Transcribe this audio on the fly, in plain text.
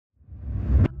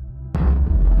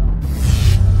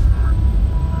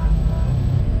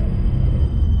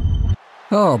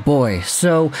Oh boy,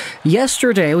 so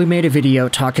yesterday we made a video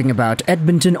talking about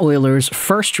Edmonton Oilers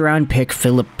first round pick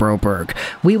Philip Broberg.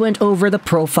 We went over the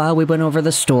profile, we went over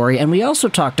the story, and we also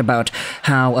talked about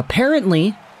how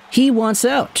apparently he wants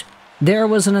out. There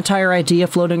was an entire idea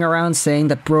floating around saying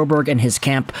that Broberg and his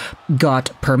camp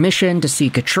got permission to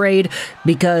seek a trade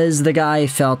because the guy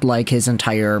felt like his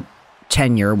entire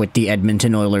tenure with the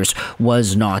Edmonton Oilers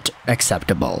was not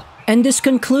acceptable. And this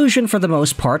conclusion, for the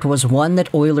most part, was one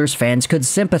that Oilers fans could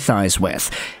sympathize with.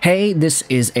 Hey, this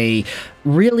is a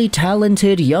really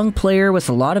talented young player with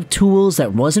a lot of tools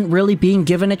that wasn't really being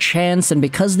given a chance, and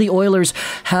because the Oilers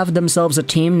have themselves a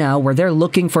team now where they're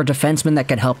looking for defensemen that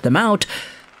can help them out,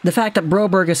 the fact that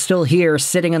Broberg is still here,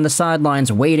 sitting on the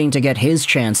sidelines waiting to get his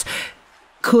chance,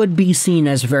 could be seen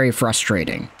as very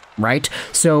frustrating. Right?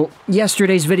 So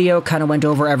yesterday's video kind of went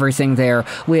over everything there.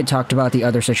 We had talked about the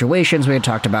other situations. We had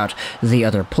talked about the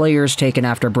other players taken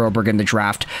after Broberg in the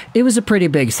draft. It was a pretty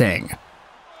big thing.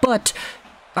 But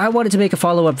I wanted to make a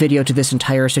follow-up video to this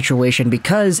entire situation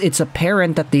because it's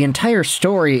apparent that the entire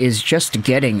story is just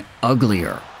getting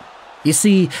uglier. You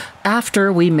see,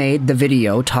 after we made the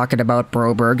video talking about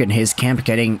Broberg and his camp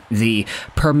getting the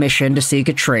permission to seek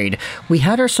a trade, we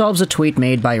had ourselves a tweet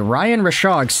made by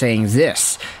Reinbacher saying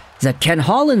this, that Ken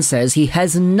Holland says he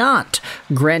has not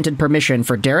granted permission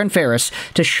for Darren Ferris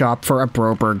to shop for a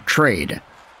Broberg trade.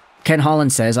 Ken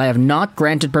Holland says, I have not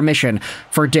granted permission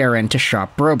for Darren to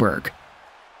shop Broberg.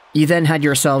 You then had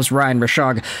yourselves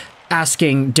Reinbacher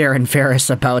asking Darren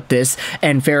Ferris about this,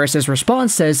 and Ferris's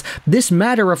response says, this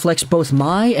matter reflects both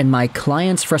my and my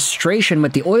client's frustration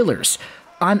with the Oilers.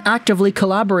 I'm actively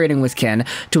collaborating with Ken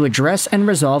to address and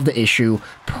resolve the issue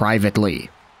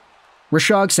privately.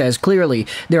 Rashog says, clearly,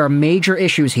 there are major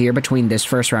issues here between this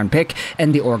first-round pick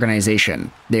and the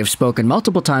organization. They have spoken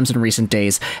multiple times in recent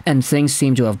days, and things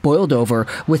seem to have boiled over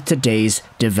with today's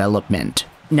development.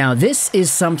 Now, this is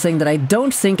something that I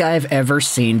don't think I've ever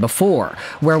seen before,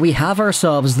 where we have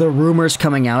ourselves the rumors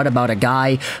coming out about a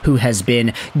guy who has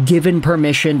been given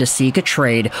permission to seek a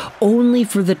trade, only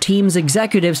for the team's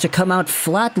executives to come out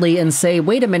flatly and say,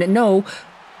 wait a minute, no,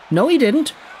 he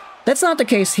didn't. That's not the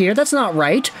case here, that's not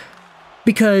right.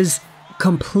 Because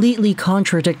completely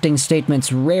contradicting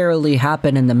statements rarely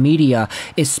happen in the media,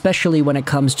 especially when it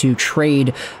comes to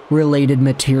trade-related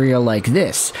material like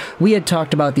this. We had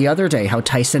talked about the other day how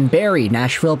Tyson Barrie,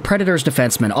 Nashville Predators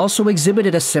defenseman, also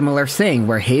exhibited a similar thing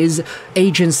where his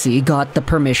agency got the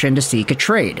permission to seek a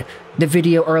trade. The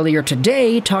video earlier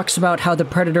today talks about how the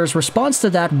Predators' response to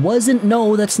that wasn't,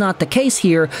 no, that's not the case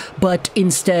here, but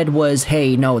instead was,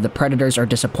 hey, no, the Predators are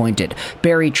disappointed.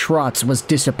 Barry Trotz was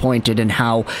disappointed in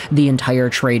how the entire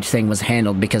trade thing was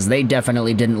handled because they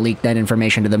definitely didn't leak that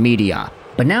information to the media.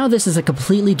 But now this is a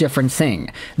completely different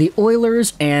thing. The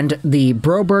Oilers and the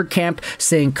Broberg camp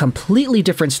saying completely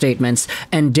different statements,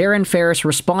 and Darren Ferris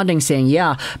responding saying,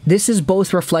 yeah, this is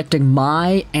both reflecting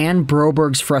my and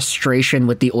Broberg's frustration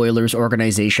with the Oilers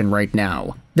organization right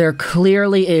now. There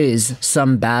clearly is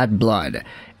some bad blood.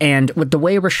 And with the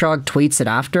way Rashog tweets it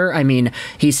after, I mean,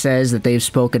 he says that they've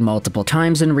spoken multiple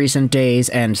times in recent days,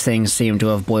 and things seem to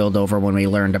have boiled over when we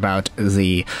learned about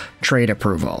the trade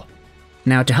approval.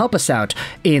 Now, to help us out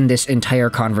in this entire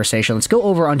conversation, let's go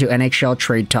over onto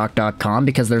NHLTradeTalk.com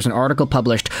because there's an article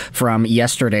published from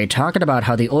yesterday talking about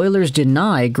how the Oilers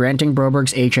deny granting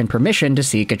Broberg's agent permission to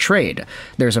seek a trade.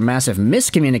 There's a massive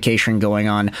miscommunication going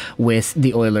on with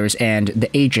the Oilers and the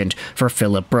agent for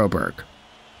Philip Broberg.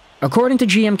 According to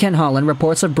GM Ken Holland,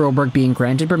 reports of Broberg being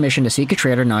granted permission to seek a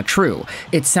trade are not true.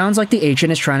 It sounds like the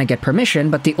agent is trying to get permission,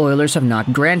 but the Oilers have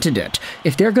not granted it.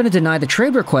 If they're going to deny the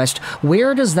trade request,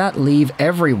 where does that leave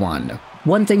everyone?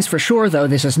 One thing's for sure, though,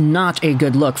 this is not a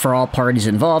good look for all parties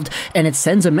involved, and it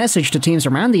sends a message to teams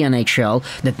around the NHL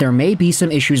that there may be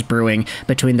some issues brewing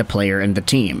between the player and the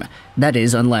team. That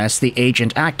is, unless the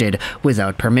agent acted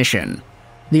without permission.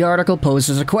 The article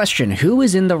poses a question, who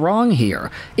is in the wrong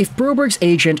here? If Broberg's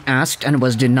agent asked and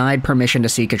was denied permission to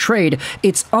seek a trade,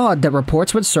 it's odd that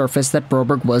reports would surface that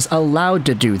Broberg was allowed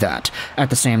to do that. At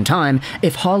the same time,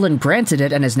 if Holland granted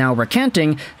it and is now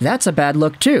recanting, that's a bad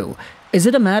look too. Is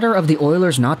it a matter of the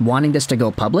Oilers not wanting this to go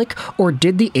public, or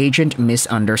did the agent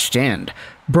misunderstand?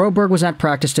 Broberg was at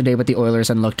practice today with the Oilers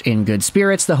and looked in good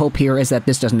spirits. The hope here is that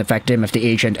this doesn't affect him if the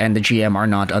agent and the GM are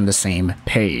not on the same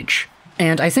page.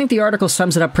 And I think the article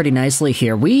sums it up pretty nicely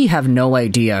here. We have no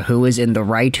idea who is in the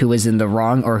right, who is in the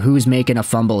wrong, or who's making a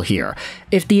fumble here.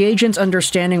 If the agent's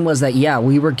understanding was that, yeah,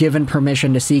 we were given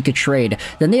permission to seek a trade,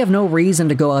 then they have no reason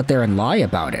to go out there and lie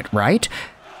about it, right?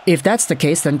 If that's the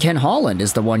case, then Ken Holland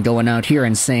is the one going out here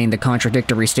and saying the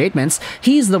contradictory statements.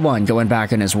 He's the one going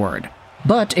back on his word.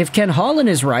 But if Ken Holland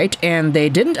is right, and they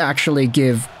didn't actually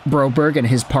give Broberg and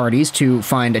his parties to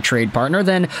find a trade partner,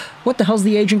 then what the hell's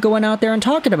the agent going out there and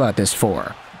talking about this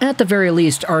for? At the very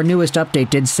least, our newest update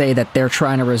did say that they're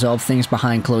trying to resolve things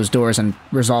behind closed doors and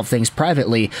resolve things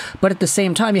privately, but at the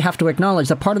same time, you have to acknowledge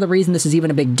that part of the reason this is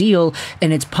even a big deal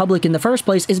and it's public in the first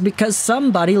place is because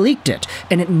somebody leaked it,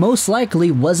 and it most likely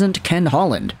wasn't Ken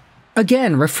Holland.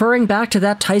 Again, referring back to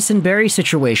that Tyson Barrie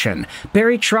situation,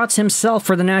 Barry Trotz himself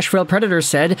for the Nashville Predators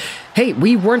said, "Hey,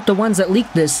 we weren't the ones that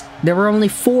leaked this. There were only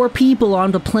 4 people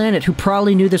on the planet who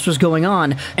probably knew this was going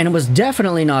on, and it was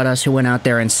definitely not us who went out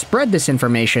there and spread this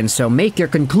information, so make your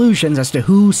conclusions as to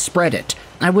who spread it."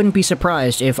 I wouldn't be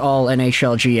surprised if all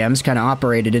NHL GMs kind of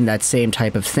operated in that same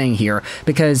type of thing here,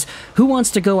 because who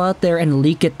wants to go out there and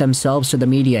leak it themselves to the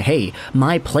media? Hey,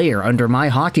 my player under my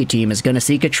hockey team is going to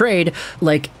seek a trade.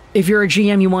 Like, if you're a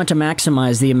GM, you want to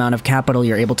maximize the amount of capital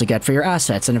you're able to get for your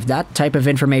assets, and if that type of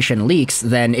information leaks,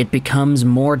 then it becomes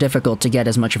more difficult to get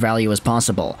as much value as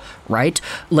possible, right?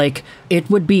 Like, it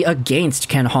would be against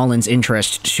Ken Holland's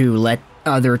interest to let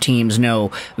other teams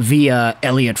know via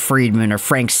Elliot Friedman or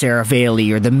Frank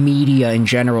Saravalli or the media in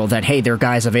general that, hey, there are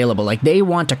guys available. Like, they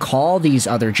want to call these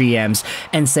other GMs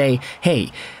and say,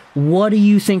 hey, what do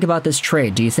you think about this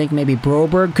trade? Do you think maybe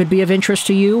Broberg could be of interest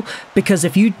to you? Because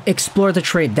if you explore the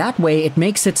trade that way, it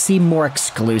makes it seem more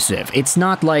exclusive. It's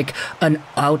not like an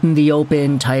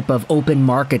out-in-the-open type of open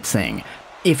market thing.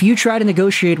 If you try to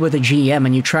negotiate with a GM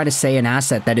and you try to say an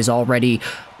asset that is already,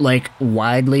 like,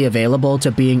 widely available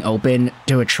to being open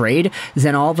to a trade,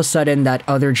 then all of a sudden that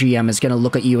other GM is going to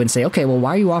look at you and say, okay, well,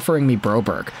 why are you offering me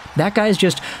Broberg? That guy's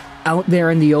just out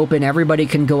there in the open. Everybody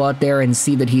can go out there and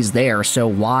see that he's there, so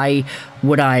why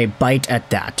would I bite at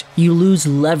that? You lose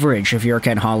leverage if you're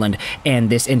Ken Holland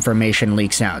and this information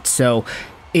leaks out. So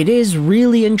it is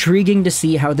really intriguing to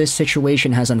see how this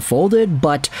situation has unfolded,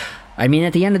 but I mean,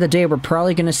 at the end of the day, we're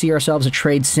probably going to see ourselves a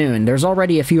trade soon. There's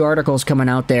already a few articles coming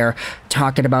out there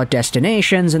talking about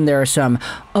destinations, and there are some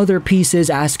other pieces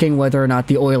asking whether or not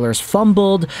the Oilers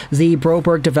fumbled the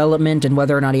Broberg development and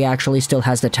whether or not he actually still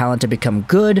has the talent to become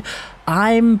good.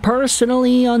 I'm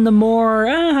personally on the more,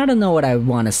 I don't know what I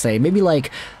want to say, maybe like,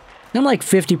 I'm like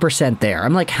 50% there.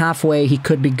 I'm like halfway he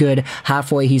could be good,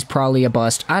 halfway he's probably a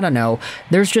bust. I don't know.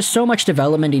 There's just so much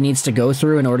development he needs to go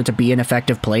through in order to be an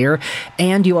effective player,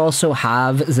 and you also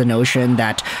have the notion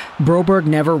that Broberg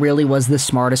never really was the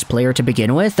smartest player to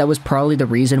begin with. That was probably the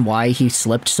reason why he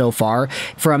slipped so far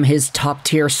from his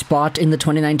top-tier spot in the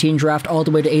 2019 draft all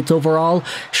the way to 8th overall.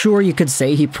 Sure, you could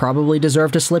say he probably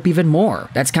deserved to slip even more.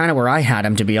 That's kind of where I had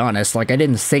him, to be honest. Like, I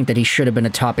didn't think that he should have been a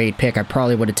top 8 pick. I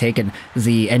probably would have taken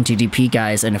the NTDP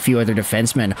guys and a few other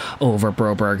defensemen over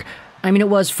Broberg. I mean, it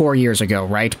was 4 years ago,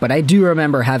 right? But I do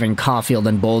remember having Caulfield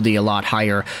and Boldy a lot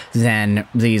higher than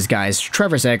these guys.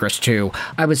 Trevor Zegras, too.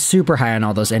 I was super high on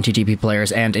all those NTDP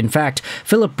players, and in fact,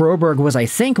 Philip Broberg was, I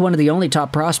think, one of the only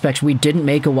top prospects we didn't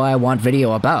make a Why I Want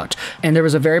video about. And there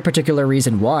was a very particular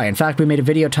reason why. In fact, we made a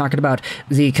video talking about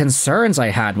the concerns I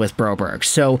had with Broberg.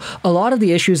 So, a lot of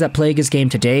the issues that plague his game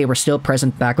today were still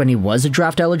present back when he was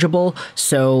draft eligible,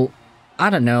 so I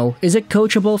don't know, is it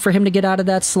coachable for him to get out of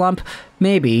that slump?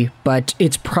 Maybe, but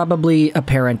it's probably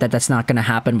apparent that that's not going to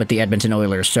happen with the Edmonton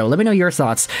Oilers. So let me know your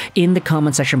thoughts in the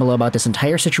comment section below about this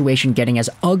entire situation getting as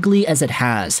ugly as it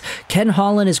has. Ken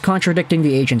Holland is contradicting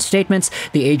the agent's statements.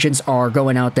 The agents are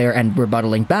going out there and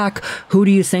rebuttaling back. Who do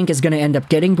you think is going to end up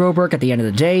getting Broberg at the end of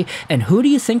the day? And who do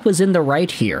you think was in the right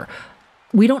here?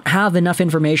 We don't have enough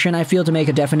information, I feel, to make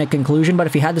a definite conclusion, but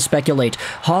if you had to speculate,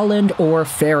 Holland or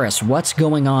Ferris, what's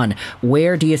going on?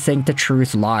 Where do you think the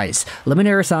truth lies? Let me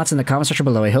know your thoughts in the comment section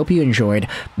below. I hope you enjoyed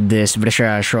this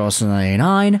video,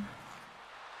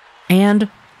 and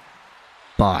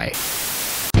bye.